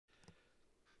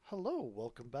Hello,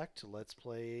 welcome back to Let's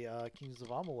Play Kings of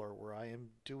Amalur, where I am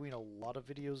doing a lot of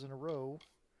videos in a row,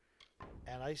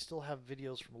 and I still have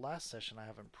videos from last session I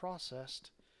haven't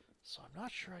processed, so I'm not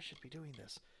sure I should be doing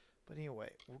this. But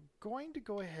anyway, we're going to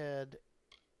go ahead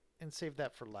and save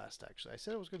that for last, actually. I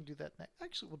said I was going to do that next.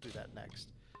 Actually, we'll do that next.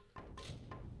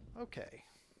 Okay.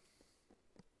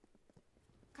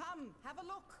 Come, have a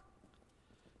look.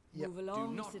 Yep. Move along,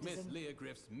 Do not citizen. miss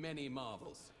Leogryph's many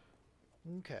marvels.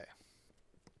 Okay.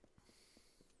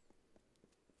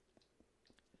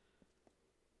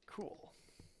 Cool.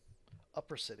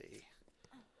 Upper City.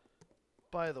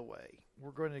 By the way,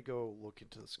 we're going to go look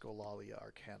into the Scholalia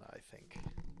Arcana, I think.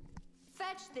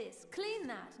 Fetch this, clean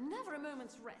that, never a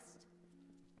moment's rest.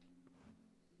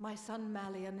 My son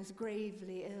Malian is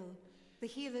gravely ill. The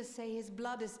healers say his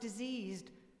blood is diseased,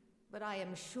 but I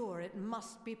am sure it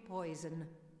must be poison.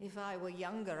 If I were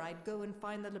younger, I'd go and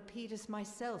find the Lepidus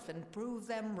myself and prove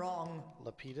them wrong.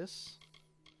 Lepidus?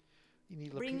 You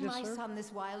need Lepidus, Bring my sir? son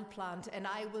this wild plant, and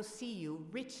I will see you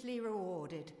richly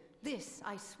rewarded. This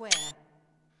I swear.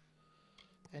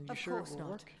 And you Of sure it course will not.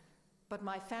 work? But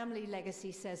my family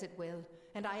legacy says it will,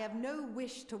 and I have no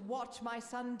wish to watch my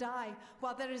son die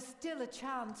while there is still a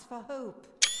chance for hope.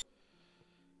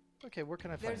 Okay, where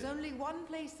can I find There's it? only one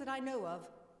place that I know of,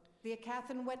 the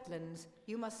Agatha wetlands.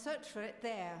 You must search for it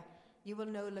there. You will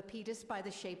know Lepidus by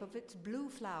the shape of its blue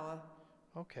flower.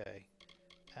 Okay.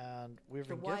 And The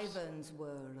Wyvern Gifts? Wyverns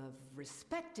were of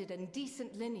respected and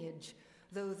decent lineage,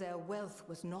 though their wealth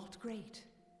was not great.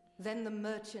 Then the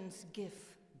merchant's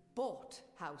gift bought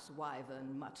House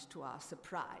Wyvern, much to our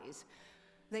surprise.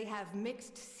 They have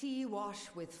mixed sea wash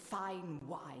with fine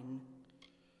wine.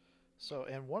 So,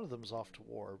 and one of them's off to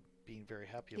war, being very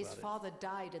happy His about it. father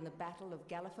died in the Battle of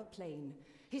Galliffer Plain.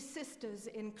 His sister's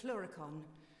in Cluricon.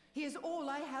 He is all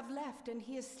I have left, and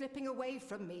he is slipping away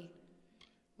from me.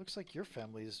 Looks like your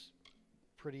family's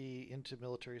pretty into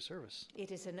military service.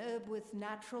 It is an herb with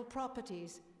natural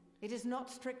properties. It is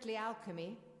not strictly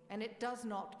alchemy, and it does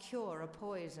not cure a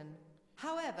poison.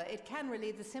 However, it can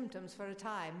relieve the symptoms for a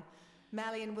time.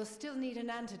 Malian will still need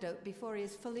an antidote before he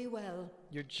is fully well.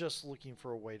 You're just looking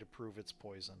for a way to prove it's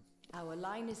poison. Our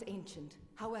line is ancient.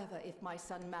 However, if my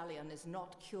son Malian is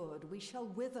not cured, we shall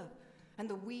wither, and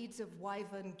the weeds of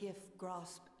Wyvern gift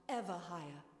grasp ever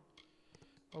higher.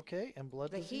 Okay, and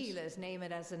blood The disease? healers name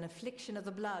it as an affliction of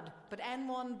the blood, but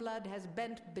Anwan blood has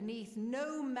bent beneath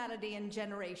no malady in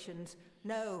generations.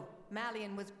 No,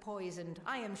 Malian was poisoned,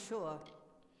 I am sure.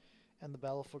 And the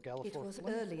battle for Gallifrey? It was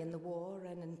early in the war,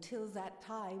 and until that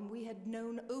time we had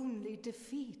known only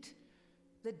defeat.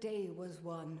 The day was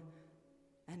won,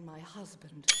 and my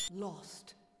husband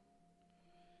lost.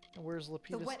 And where's The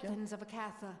Lepidus again? wetlands of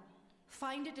Agatha.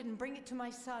 Find it and bring it to my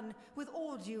son with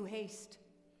all due haste.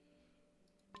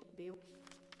 Be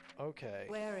Okay,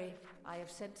 wary. I have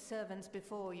sent servants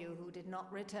before you who did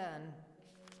not return.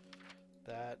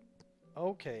 that...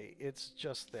 Okay, it's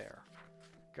just there.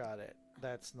 Got it.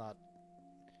 That's not...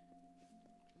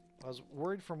 I was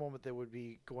worried for a moment they would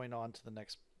be going on to the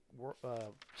next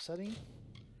setting.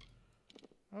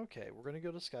 Okay, we're going to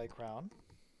go to Sky Crown.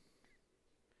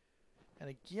 And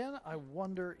again, I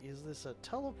wonder, is this a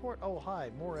teleport? Oh,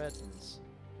 hi, more Edmonds.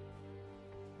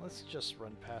 Let's just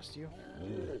run past you.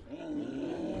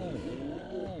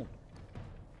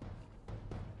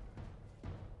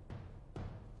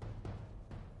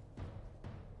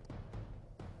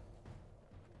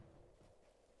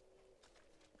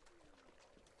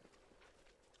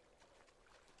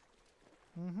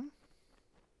 Mm-hmm.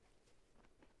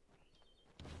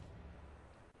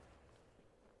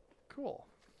 Cool.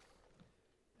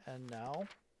 And now,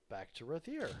 back to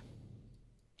Rathier.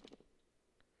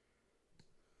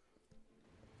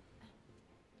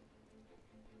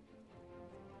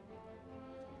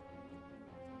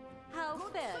 How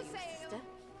Good fare for you, sale. sister?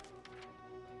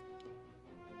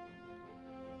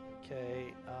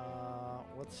 Okay,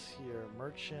 what's here?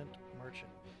 Merchant.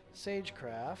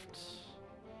 Sagecraft.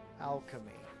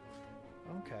 Alchemy.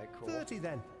 Okay, cool. 30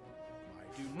 then.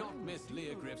 Do not miss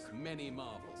Leogryph's many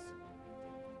marvels.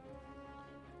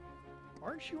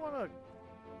 Aren't you on a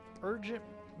urgent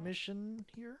mission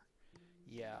here?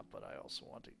 Yeah, but I also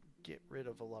want to get rid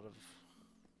of a lot of...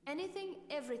 Anything,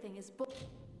 everything is booked.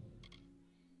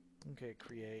 Okay,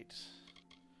 create.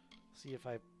 See if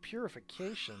I have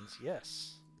purifications.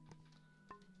 Yes.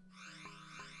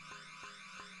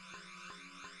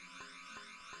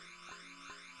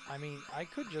 I mean, I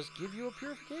could just give you a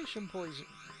purification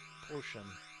potion.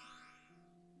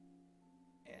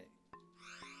 And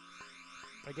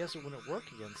I guess it wouldn't work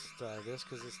against this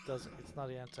because it's not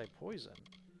anti-poison.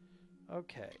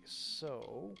 Okay,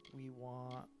 so we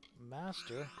want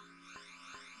master.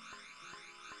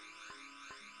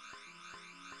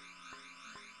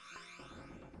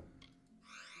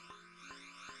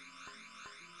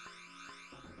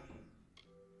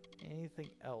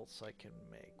 anything else I can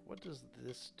make? What does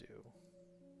this do?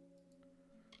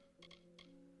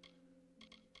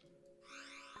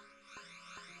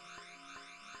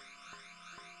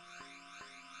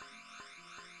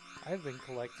 I've been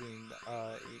collecting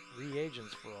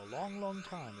reagents for a long, long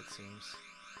time, it seems.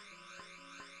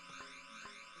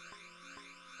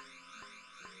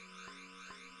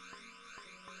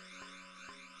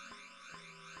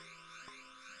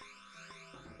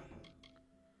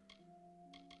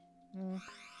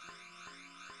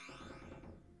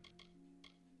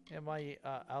 Am I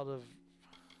out of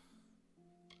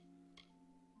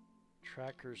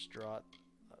Tracker's Draught,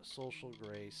 Social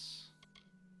Grace,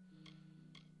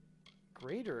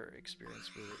 Greater Experience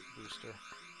Booster?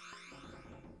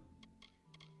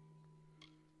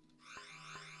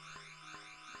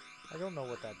 I don't know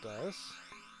what that does,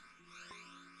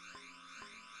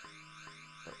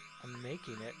 but I'm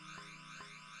making it.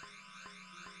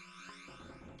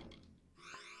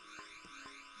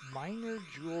 Minor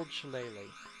Jeweled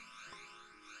Shillelagh.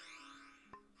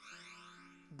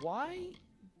 Why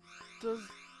does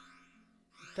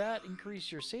that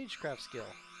increase your Sagecraft skill?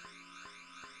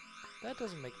 That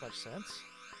doesn't make much sense.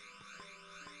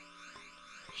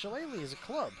 Shillelagh is a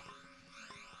club.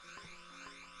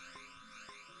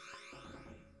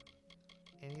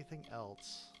 Anything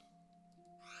else?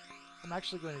 I'm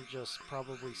actually going to just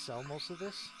probably sell most of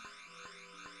this.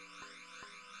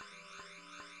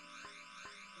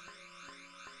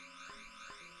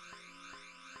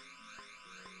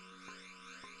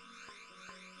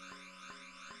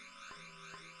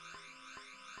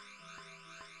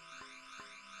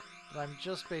 But I'm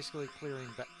just basically clearing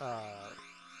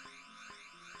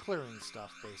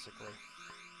stuff, basically.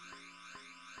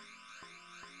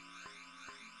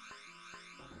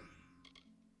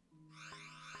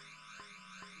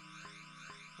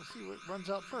 We'll see what runs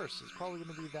out first. It's probably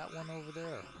going to be that one over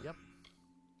there. Yep.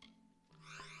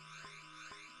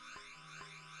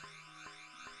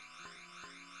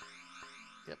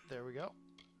 Yep, there we go.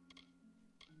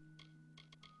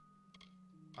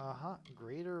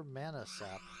 Greater Mana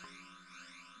Sap.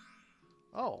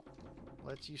 Oh,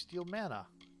 lets you steal mana.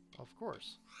 Of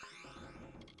course.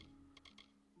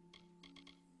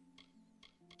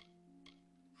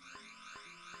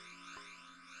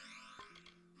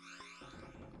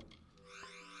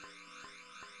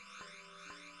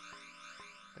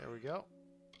 There we go.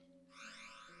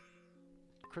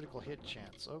 Critical hit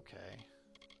chance, okay.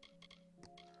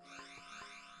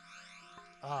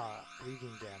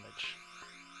 Bleeding damage.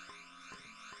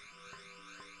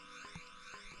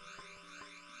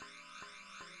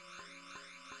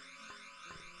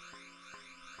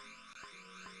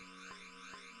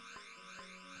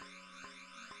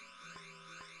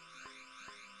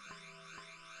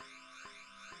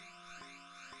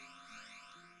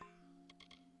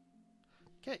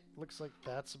 Okay, looks like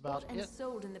that's about Bought and it.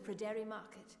 sold in the Praderi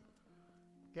market.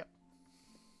 Yep.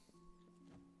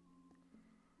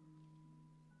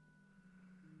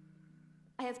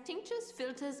 I have tinctures,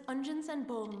 filters, unguents, and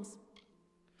balms.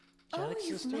 Genetic Oh,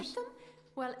 you've sisters? met them?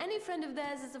 Well, any friend of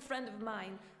theirs is a friend of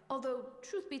mine. Although,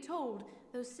 truth be told,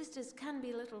 those sisters can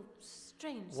be a little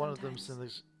strange One sometimes. of them's in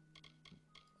this.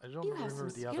 I don't You have remember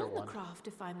some the other skill in the one. craft,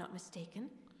 if I'm not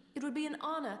mistaken. It would be an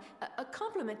honor, a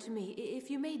compliment to me, if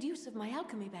you made use of my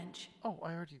alchemy bench. Oh,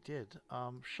 I already did.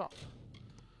 Shop.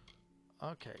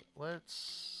 Okay,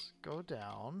 let's go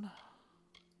down.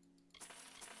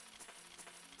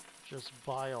 Just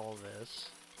buy all this.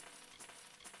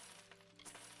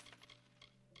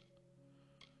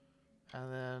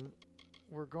 And then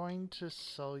we're going to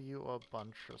sell you a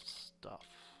bunch of stuff.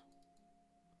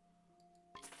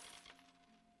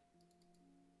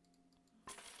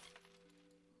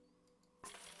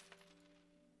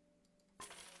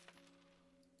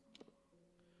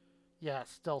 Yeah,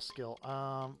 stealth skill.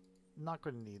 Not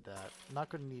going to need that. Not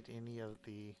going to need any of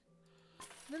the...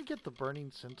 I'm going to get the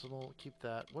Burning Sentinel. Keep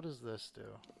that. What does this do?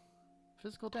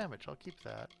 Physical damage. I'll keep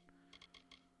that.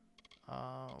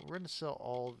 We're going to sell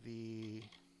all the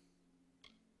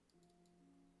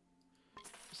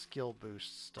skill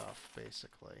boost stuff,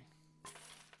 basically.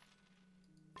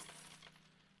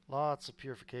 Lots of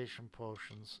purification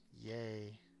potions.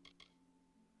 Yay.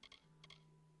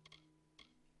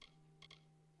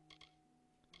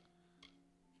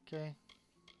 Okay.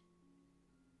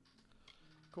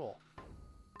 Cool.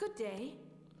 Good day.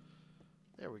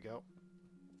 There we go.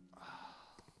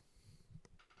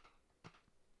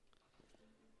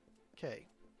 Okay.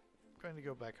 Going to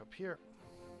go back up here.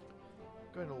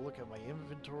 Going to look at my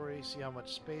inventory, see how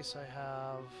much space I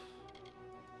have.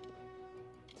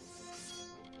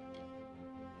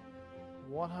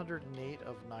 108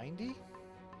 of 90.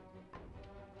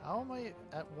 How am I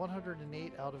at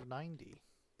 108 out of 90?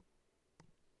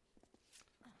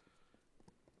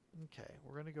 Okay,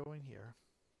 we're gonna go in here.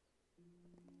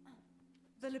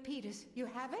 The Lapidus, you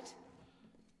have it?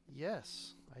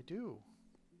 Yes, I do.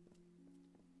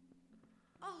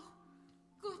 Oh,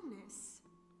 goodness.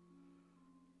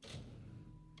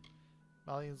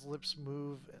 Malian's lips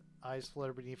move, eyes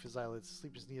flutter beneath his eyelids.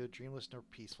 Sleep is neither dreamless nor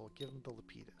peaceful. Give him the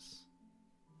Lapidus.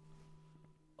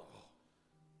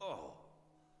 Oh,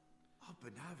 I've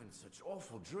been having such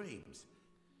awful dreams.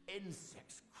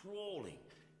 Insects crawling,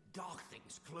 dark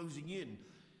things closing in.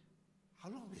 How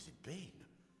long has it been?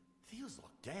 Feels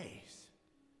like days.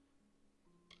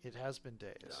 It has been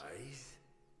days. Days?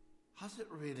 Has it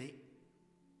really?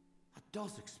 That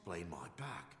does explain my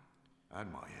back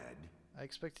and my head. I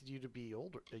expected you to be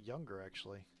younger,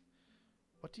 actually.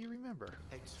 What do you remember?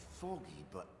 It's foggy,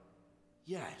 but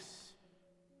yes.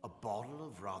 A bottle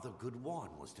of rather good wine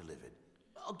was delivered.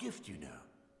 A gift, you know.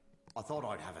 I thought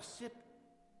I'd have a sip.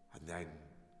 And then...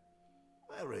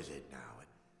 where is it now? It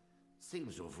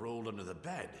seems to have rolled under the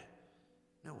bed.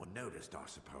 No one noticed, I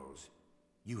suppose.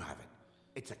 You have it.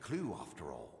 It's a clue,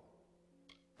 after all.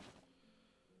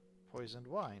 Poisoned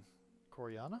wine.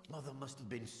 Coriana? Mother must have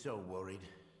been so worried.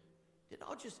 Did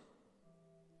I just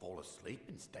fall asleep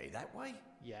and stay that way?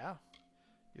 Yeah.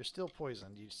 You're still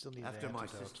poisoned. You still need After an my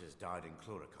antidote. sisters died in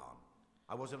Cluracan,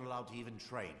 I wasn't allowed to even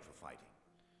train for fighting.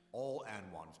 All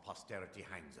Anwan's posterity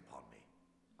hangs upon me.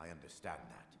 I understand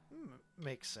that.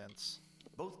 Makes sense.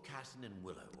 Both Cassin and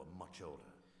Willow were much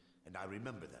older, and I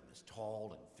remember them as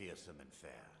tall and fearsome and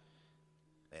fair.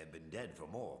 They had been dead for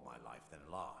more of my life than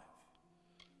alive.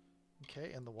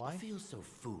 Okay, and the I wine? feel so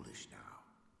foolish now.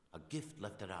 A gift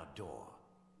left at our door,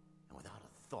 and without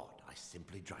a thought, I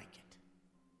simply drank it.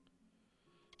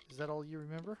 Is that all you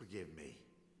remember? Forgive me.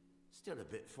 Still a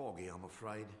bit foggy, I'm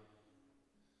afraid.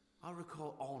 I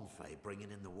recall Onfei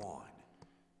bringing in the wine.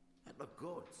 It looked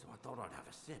good, so I thought I'd have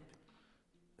a sip.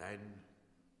 Then,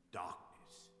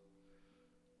 darkness.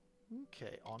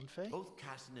 Okay, Onfei? Both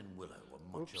Cassin and Willow were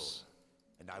much Oops. older.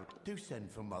 And I do send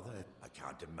for Mother. I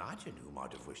can't imagine who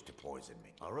might have wished to poison me.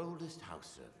 Our oldest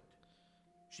house servant.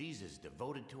 She's as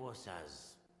devoted to us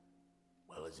as...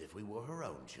 well, as if we were her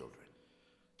own children.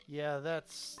 Yeah,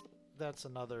 that's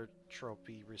another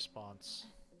tropey response.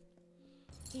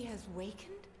 He has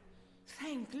wakened?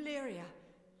 Thank Lyria.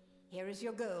 Here is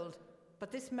your gold,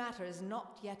 but this matter is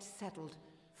not yet settled.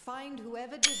 Find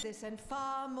whoever did this, and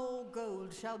far more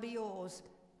gold shall be yours.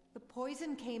 The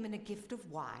poison came in a gift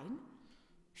of wine?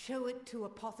 Show it to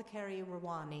Apothecary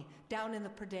Rawani, down in the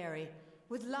Praderi.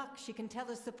 With luck, she can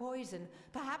tell us the poison.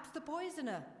 Perhaps the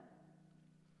poisoner.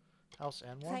 House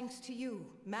Anwan? Thanks to you,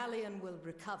 Malian will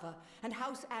recover, and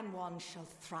House Anwan shall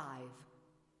thrive.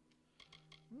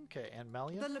 Okay, and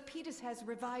Malian? The Lapidus has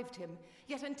revived him,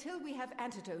 yet until we have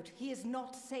antidote, he is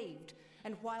not saved.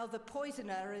 And while the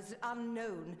poisoner is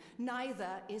unknown,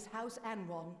 neither is House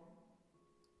Anwan.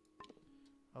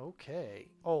 Okay.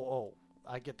 Oh,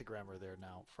 I get the grammar there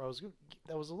now. I was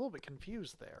a little bit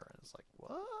confused there. It's like,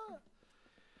 what?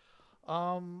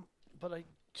 But I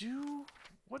do...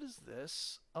 What is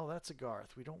this? Oh, that's a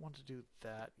Garth. We don't want to do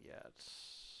that yet.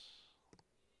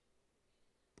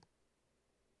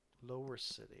 Lower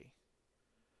City.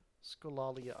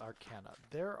 Scholalia Arcana.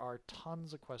 There are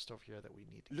tons of quests over here that we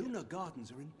need to get. Lunar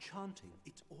gardens are enchanting.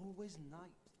 It's always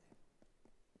night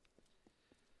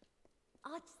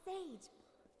there. Archsage.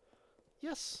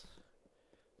 Yes.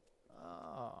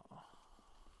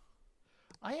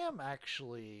 I am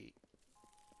actually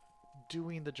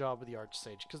doing the job of the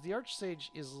Archsage, because the Archsage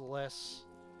is less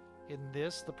in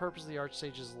this. The purpose of the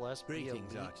Archsage is less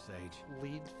Greetings, Archsage.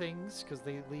 lead things, because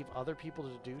they leave other people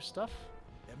to do stuff.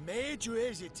 The mage who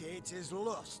hesitates is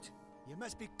lost. You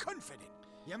must be confident.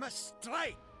 You must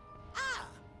strike. Ah,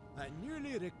 a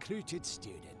newly recruited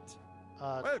student.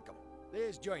 Welcome.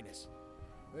 Please join us.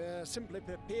 We're simply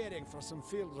preparing for some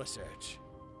field research.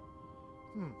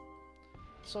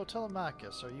 So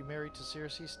Telemachus, are you married to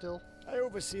Circe still? I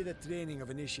oversee the training of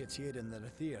initiates here in the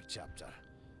Rathir chapter.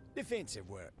 Defensive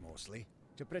work, mostly.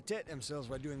 To protect themselves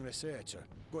while doing research or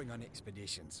going on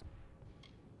expeditions.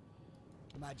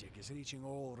 Magic is reaching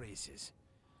all races.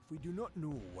 If we do not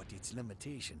know what its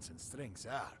limitations and strengths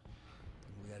are,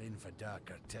 then we are in for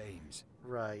darker times.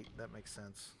 Right, that makes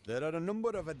sense. There are a number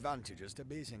of advantages to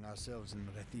basing ourselves in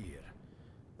Rathir.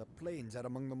 The plains are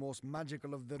among the most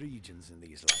magical of the regions in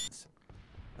these lands.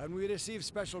 And we receive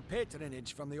special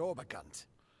patronage from the Orbicant,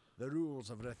 the rules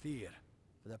of Rathir,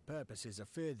 for the purposes of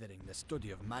furthering the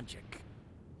study of magic.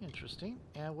 Interesting.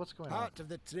 And what's going on? Part of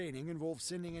the training involves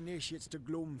sending initiates to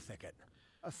Gloam Thicket,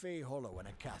 a Fey Hollow in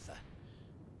Agatha.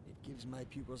 It gives my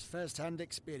pupils first-hand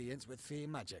experience with fey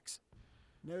magics.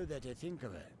 Now that I think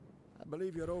of it, I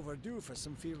believe you're overdue for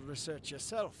some field research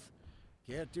yourself.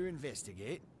 Care to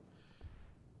investigate?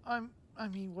 I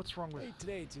mean, what's wrong with... I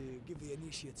try to give the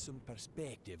initiates some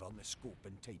perspective on the scope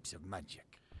and types of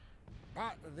magic.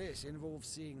 Part of this involves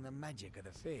seeing the magic of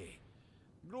the Fae.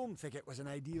 Rome think it was an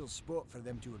ideal spot for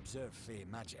them to observe Fae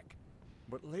magic.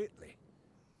 But lately,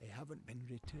 they haven't been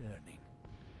returning.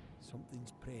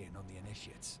 Something's preying on the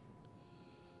initiates.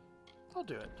 I'll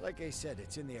do it. Like I said,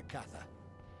 it's in the Agatha.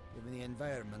 Given the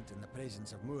environment and the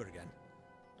presence of Morgan,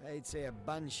 I'd say a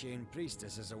Banshane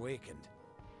priestess has awakened.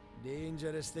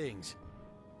 Dangerous things.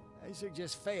 I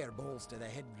suggest fireballs to the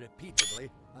head repeatedly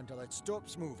until it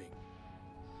stops moving.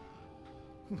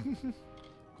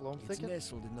 Gloam It's thicket?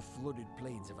 nestled in the flooded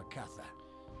plains of Agatha.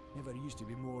 Never used to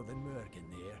be more than Morgan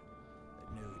there,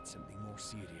 but now it's something more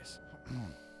serious.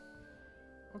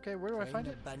 Okay, where do I find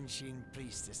it? the Banshane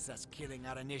priestess that's killing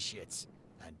our initiates,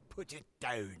 and put it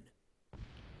down.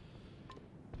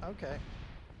 Okay.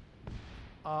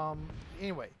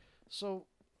 Anyway, so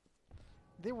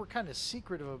they were kind of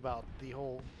secretive about the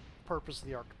whole purpose of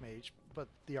the Archmage, but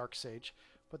the Archsage.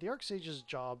 But the Archsage's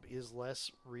job is less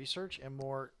research and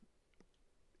more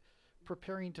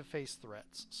preparing to face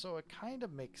threats. So it kind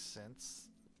of makes sense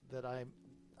that I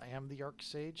am the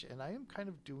Archsage, and I am kind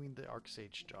of doing the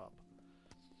Archsage job.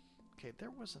 Okay,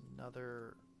 there was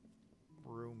another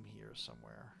room here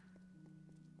somewhere.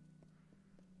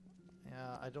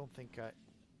 Yeah, I don't think I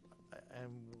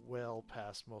am well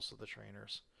past most of the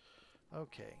trainers.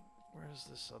 Okay, where's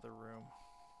this other room?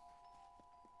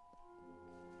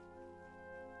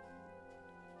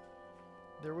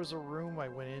 There was a room I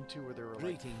went into where there were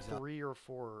like three or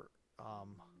four,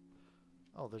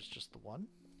 oh, there's just the one?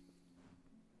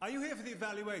 Are you here for the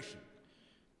evaluation?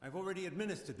 I've already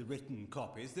administered the written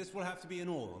copies. This will have to be an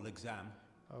oral exam.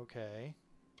 Okay.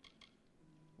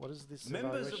 What is this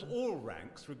Members evaluation? of all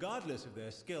ranks, regardless of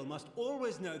their skill, must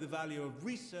always know the value of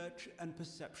research and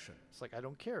perception. It's like, I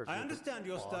don't care if I you're the understand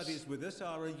your boss. studies with us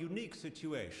are a unique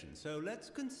situation, so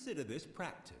let's consider this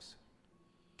practice.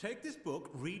 Take this book,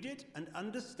 read it, and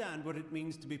understand what it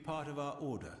means to be part of our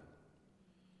order.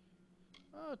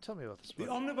 Tell me about this The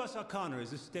book. Omnibus Arcana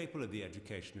is a staple of the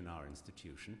education in our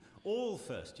institution. All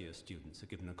first-year students are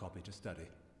given a copy to study.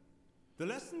 The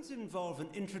lessons involve an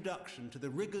introduction to the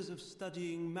rigors of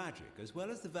studying magic, as well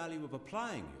as the value of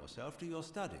applying yourself to your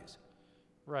studies.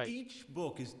 Right. Each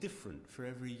book is different for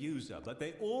every user, but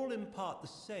they all impart the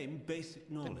same basic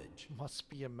knowledge. It must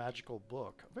be a magical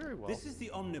book. Very well. This is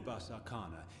the Omnibus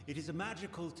Arcana. It is a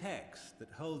magical text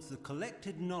that holds the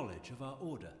collected knowledge of our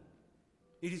order.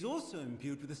 It is also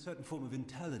imbued with a certain form of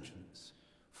intelligence.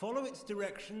 Follow its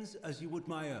directions as you would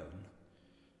my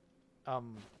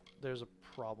own. There's a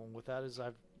problem with that, is I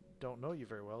don't know you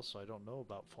very well, so I don't know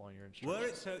about following your instructions. Were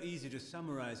it so easy to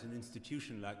summarize an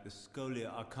institution like the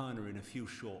Scholia Arcana in a few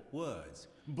short words,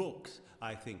 books,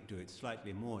 I think, do it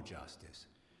slightly more justice.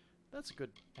 That's a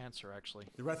good answer, actually.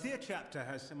 The Rathir chapter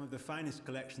has some of the finest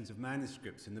collections of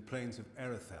manuscripts in the plains of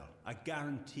Erethel. I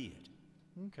guarantee it.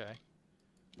 Okay.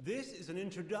 This is an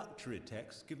introductory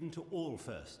text given to all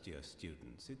first-year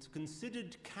students. It's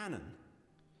considered canon.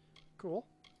 Cool.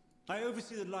 I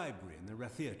oversee the library in the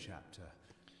Rathir chapter.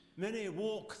 Many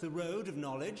walk the road of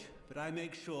knowledge, but I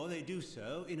make sure they do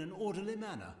so in an orderly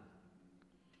manner.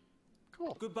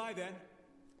 Cool. Goodbye, then.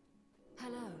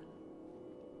 Hello.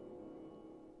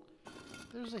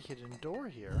 There's a hidden door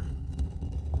here.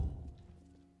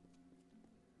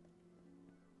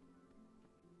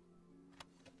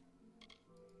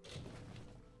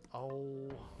 Oh.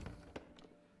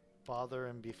 Bother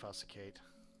and befussicate.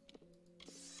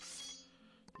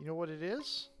 You know what it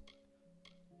is?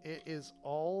 It is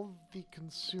all the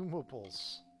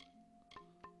consumables.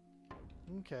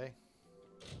 Okay.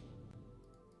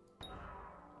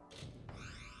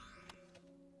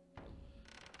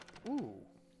 Ooh.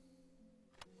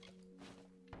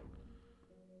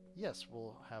 Yes,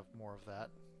 we'll have more of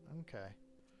that. Okay.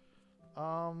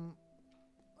 I'm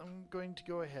going to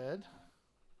go ahead.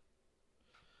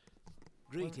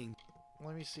 Greeting.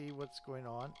 Let me see what's going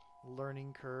on.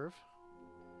 Learning curve.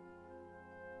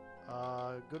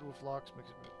 Good with locks,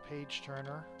 page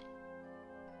turner.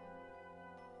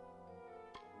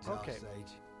 Okay.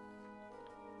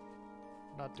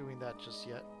 Not doing that just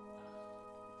yet.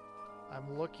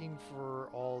 I'm looking for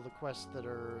all the quests that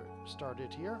are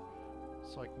started here,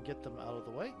 so I can get them out of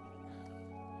the way.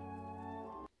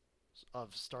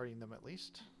 Of starting them at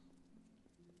least.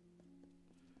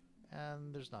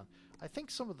 And there's none. I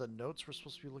think some of the notes we're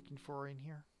supposed to be looking for are in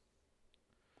here.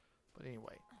 But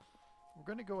anyway, we're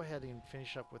going to go ahead and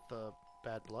finish up with the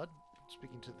Bad Blood.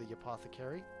 speaking to the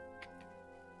apothecary.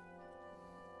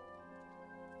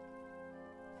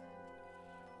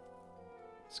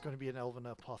 It's going to be an elven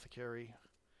apothecary.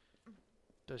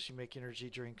 Does she make energy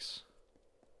drinks?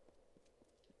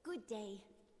 Good day.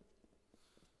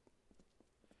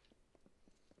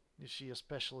 Is she a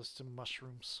specialist in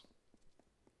mushrooms?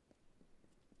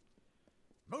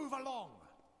 Move along!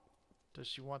 Does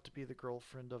she want to be the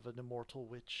girlfriend of an immortal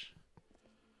witch?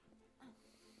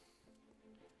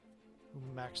 Who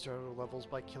maxed out her levels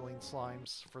by killing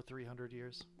slimes for 300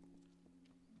 years?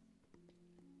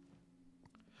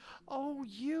 Oh,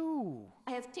 you!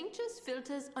 I have tinctures,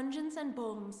 filters, unguents, and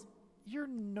balms. You're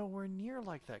nowhere near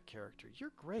like that character.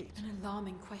 You're great. An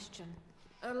alarming question.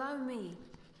 Allow me.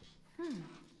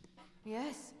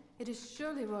 Yes, it is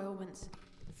surely royal winds.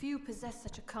 Few possess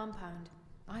such a compound.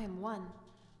 I am one.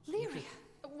 Lyria!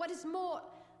 What is more,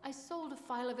 I sold a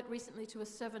phial of it recently to a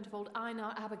servant of old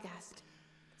Einar Abagast.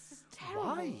 This is terrible.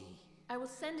 Why? I will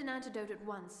send an antidote at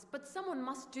once, but someone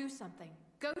must do something.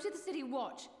 Go to the city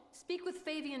watch. Speak with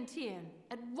Fabian Tiern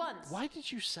at once. Why did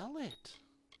you sell it?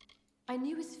 I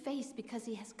knew his face because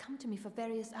he has come to me for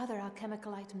various other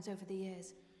alchemical items over the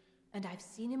years. And I've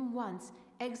seen him once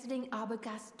exiting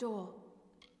Arbogast's door.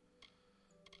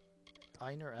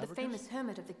 Einar The Abagast? famous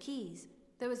hermit of the Keys.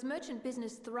 Though his merchant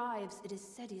business thrives, it is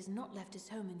said he has not left his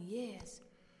home in years.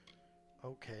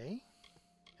 Okay.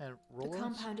 And The Roland's?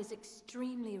 compound is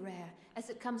extremely rare, as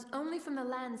it comes only from the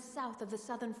lands south of the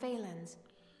southern Phalanx.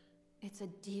 It's a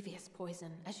devious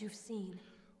poison, as you've seen.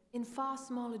 In far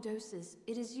smaller doses,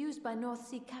 it is used by North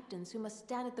Sea captains who must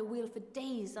stand at the wheel for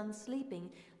days unsleeping,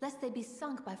 lest they be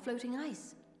sunk by floating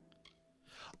ice.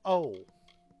 Oh,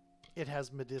 it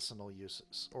has medicinal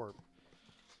uses, or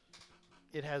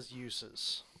it has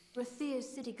uses. Rathir's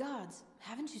city guards,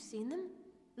 haven't you seen them?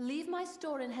 Leave my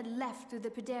store and head left through the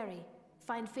Pederi.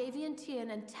 Find Fabian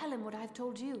Tiern and tell him what I've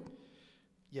told you.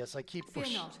 Yes, I keep Fear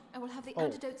not, I will have the Oh.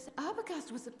 antidotes.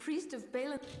 Arbogast was a priest of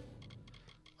Baal.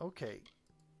 Okay.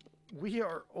 We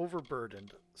are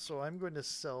overburdened, so I'm going to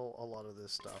sell a lot of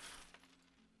this stuff.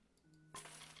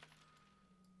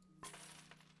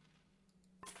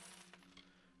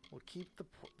 We'll keep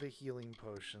the healing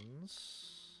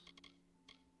potions.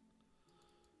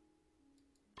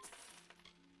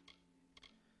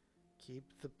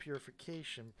 Keep the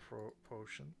purification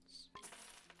potions.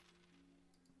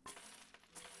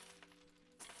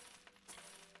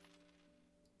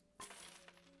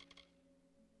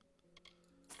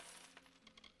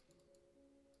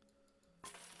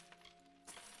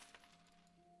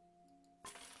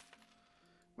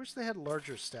 Wish they had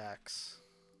larger stacks.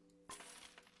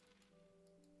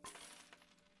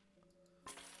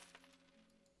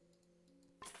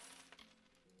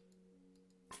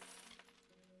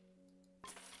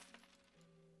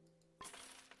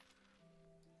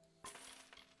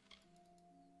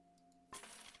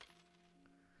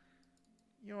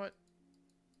 You know what?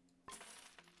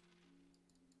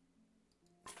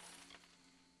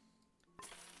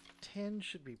 $10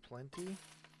 should be plenty.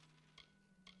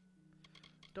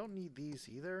 Don't need these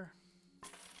either.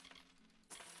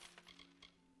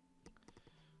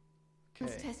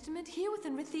 His testament here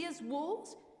within Rathir's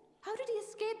walls? How did he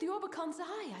escape the Orbicon's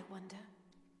eye, I wonder?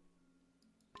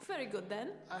 Very good then.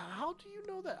 How do you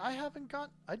know that? I haven't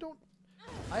got...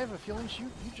 I have a feeling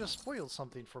you just spoiled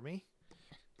something for me.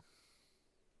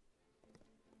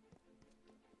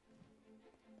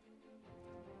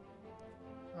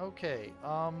 Okay,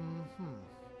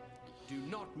 Do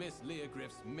not miss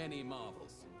Leogriff's many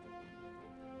marvels.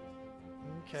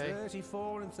 Okay.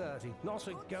 34 and 30. Not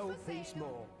a gold piece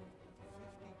more.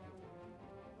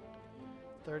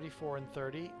 34 and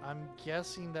 30. I'm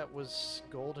guessing that was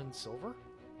gold and silver.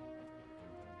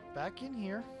 Back in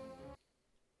here.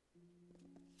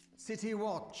 City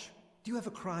Watch. Do you have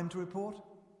a crime to report?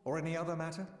 Or any other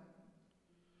matter?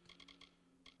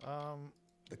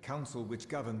 The council which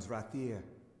governs Rathir.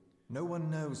 No one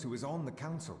knows who is on the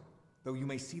council, though you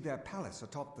may see their palace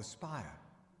atop the spire.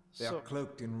 They are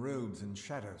cloaked in robes and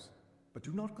shadows, but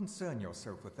do not concern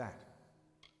yourself with that.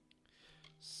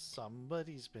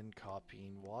 Somebody's been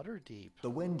copying Waterdeep. The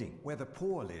Wending, where the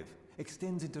poor live,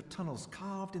 extends into tunnels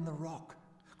carved in the rock.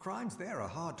 Crimes there are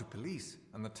hard to police,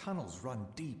 and the tunnels run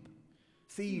deep.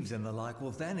 Thieves and the like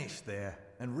will vanish there,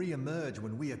 and re-emerge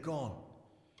when we are gone.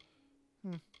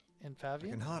 And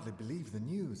Fabian? I can hardly believe the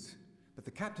news, but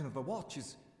the captain of the watch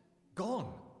is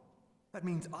gone. That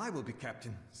means I will be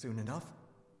captain soon enough.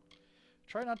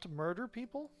 Try not to murder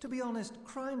people? To be honest,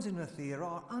 crimes in Rathir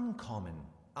are uncommon,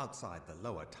 outside the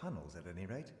lower tunnels at any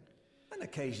rate. An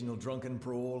occasional drunken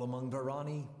brawl among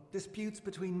Varani, disputes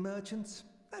between merchants,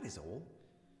 that is all.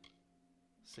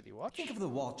 City Watch. Think of the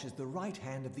Watch as the right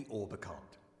hand of the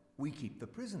Orbicant. We keep the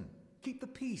prison, keep the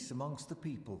peace amongst the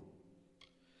people.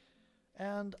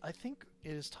 And I think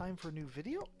it is time for a new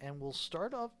video, and we'll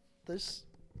start off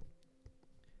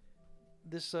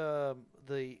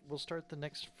we'll start the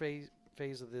next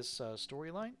phase of this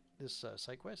storyline, this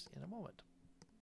side quest, in a moment.